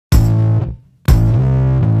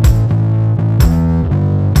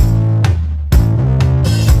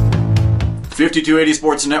5280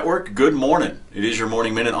 Sports Network, good morning. It is your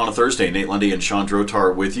Morning Minute on a Thursday. Nate Lundy and Sean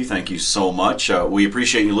Drotar with you. Thank you so much. We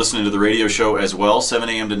appreciate you listening to the radio show as well, 7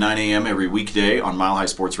 a.m. to 9 a.m. every weekday on Mile High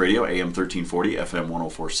Sports Radio, AM 1340, FM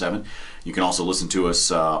 1047. You can also listen to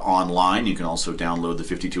us online. You can also download the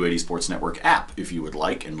 5280 Sports Network app if you would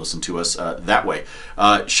like and listen to us that way.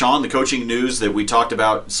 Sean, the coaching news that we talked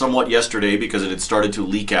about somewhat yesterday because it had started to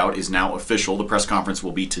leak out is now official. The press conference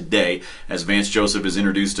will be today as Vance Joseph is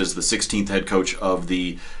introduced as the 16th head coach of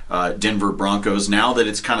the Denver Broncos. Now that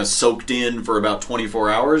it's kind of soaked in for about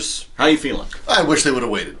 24 hours, how are you feeling? I wish they would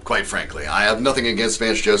have waited, quite frankly. I have nothing against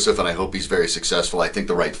Vance Joseph, and I hope he's very successful. I think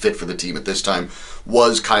the right fit for the team at this time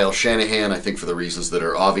was Kyle Shanahan, I think for the reasons that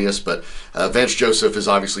are obvious, but Vance Joseph is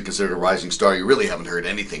obviously considered a rising star. You really haven't heard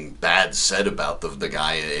anything bad said about the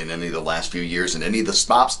guy in any of the last few years and any of the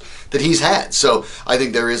stops that he's had. So I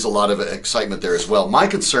think there is a lot of excitement there as well. My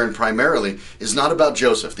concern primarily is not about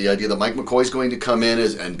Joseph. The idea that Mike McCoy is going to come in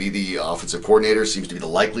and be the offensive coordinator seems to be the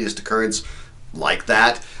likeliest occurrence like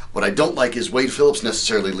that. What I don't like is Wade Phillips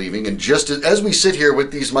necessarily leaving, and just as we sit here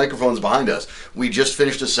with these microphones behind us, we just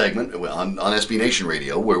finished a segment on SB Nation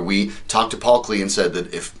Radio where we talked to Paul Klee and said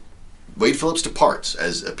that if Wade Phillips departs,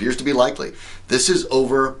 as appears to be likely, this is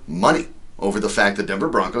over money, over the fact that Denver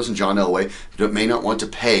Broncos and John Elway may not want to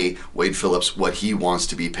pay Wade Phillips what he wants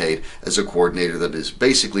to be paid as a coordinator that is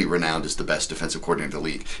basically renowned as the best defensive coordinator in the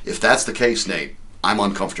league. If that's the case, Nate, I'm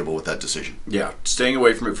uncomfortable with that decision. Yeah, staying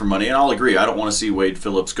away from it for money, and I'll agree. I don't want to see Wade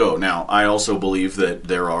Phillips go. Now, I also believe that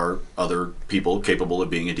there are other people capable of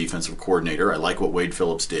being a defensive coordinator. I like what Wade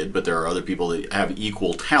Phillips did, but there are other people that have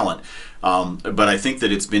equal talent. But I think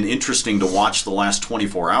that it's been interesting to watch the last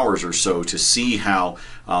 24 hours or so to see how,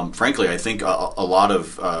 frankly, I think a lot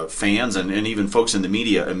of fans and even folks in the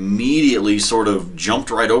media immediately sort of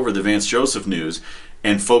jumped right over the Vance Joseph news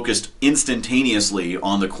and focused instantaneously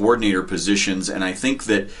on the coordinator positions. And I think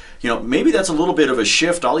that, maybe that's a little bit of a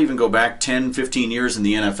shift. I'll even go back 10, 15 years in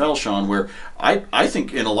the NFL, Sean, where I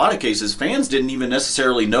think in a lot of cases fans didn't even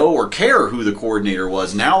necessarily know or care who the coordinator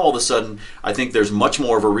was. Now all of a sudden I think there's much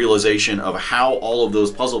more of a realization of how all of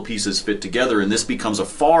those puzzle pieces fit together, and this becomes a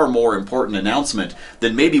far more important announcement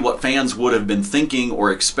than maybe what fans would have been thinking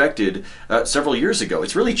or expected several years ago.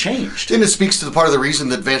 It's really changed. And it speaks to the part of the reason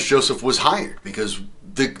that Vance Joseph was hired, because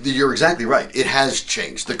you're exactly right. It has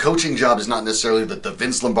changed. The coaching job is not necessarily the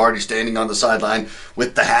Vince Lombardi standing on the sideline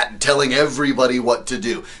with the hat and telling everybody what to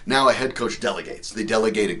do. Now a head coach delegates. They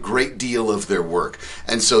delegate a great deal of their work.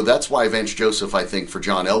 And so that's why Vance Joseph, I think, for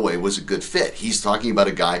John Elway was a good fit. He's talking about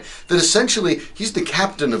a guy that essentially, he's the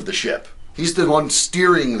captain of the ship. He's the one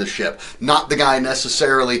steering the ship, not the guy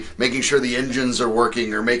necessarily making sure the engines are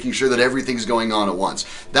working or making sure that everything's going on at once.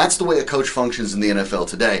 That's the way a coach functions in the NFL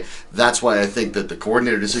today. That's why I think that the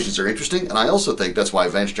coordinator decisions are interesting, and I also think that's why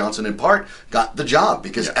Vance Johnson, in part, got the job,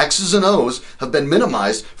 because X's and O's have been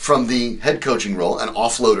minimized from the head coaching role and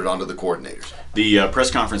offloaded onto the coordinators. The press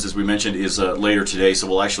conference, as we mentioned, is later today, so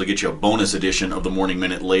we'll actually get you a bonus edition of the Morning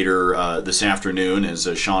Minute later this afternoon, as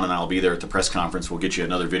Sean and I will be there at the press conference. We'll get you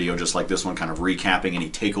another video just like this one, kind of recapping any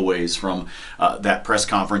takeaways from that press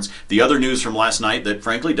conference. The other news from last night that,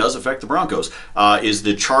 frankly, does affect the Broncos is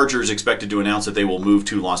the Chargers expected to announce that they will move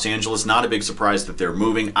to Los Angeles. Not a big surprise that they're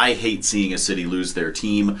moving. I hate seeing a city lose their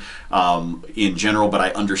team in general, but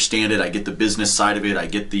I understand it. I get the business side of it. I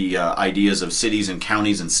get the ideas of cities and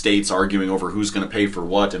counties and states arguing over who's going to pay for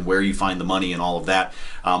what and where you find the money and all of that.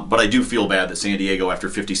 But I do feel bad that San Diego, after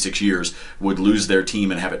 56 years, would lose their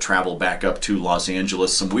team and have it travel back up to Los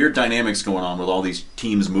Angeles. Some weird dynamics going on with all these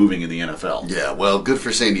teams moving in the NFL. Yeah, well, good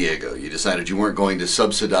for San Diego. You decided you weren't going to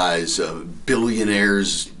subsidize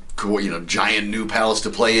billionaires' giant new palace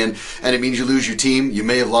to play in, and it means you lose your team. You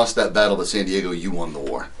may have lost that battle, but San Diego, you won the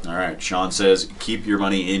war. All right, Sean says, keep your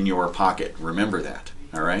money in your pocket. Remember that,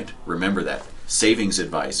 all right? Remember that. Savings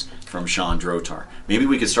advice from Sean Drotar. Maybe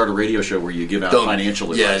we could start a radio show where you give out financial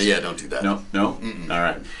advice. Yeah, don't do that. No? All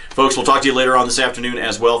right. Folks, we'll talk to you later on this afternoon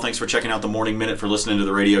as well. Thanks for checking out the Morning Minute, for listening to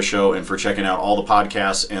the radio show, and for checking out all the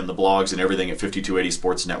podcasts and the blogs and everything at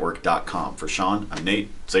 5280sportsnetwork.com. For Sean, I'm Nate.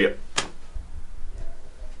 See ya.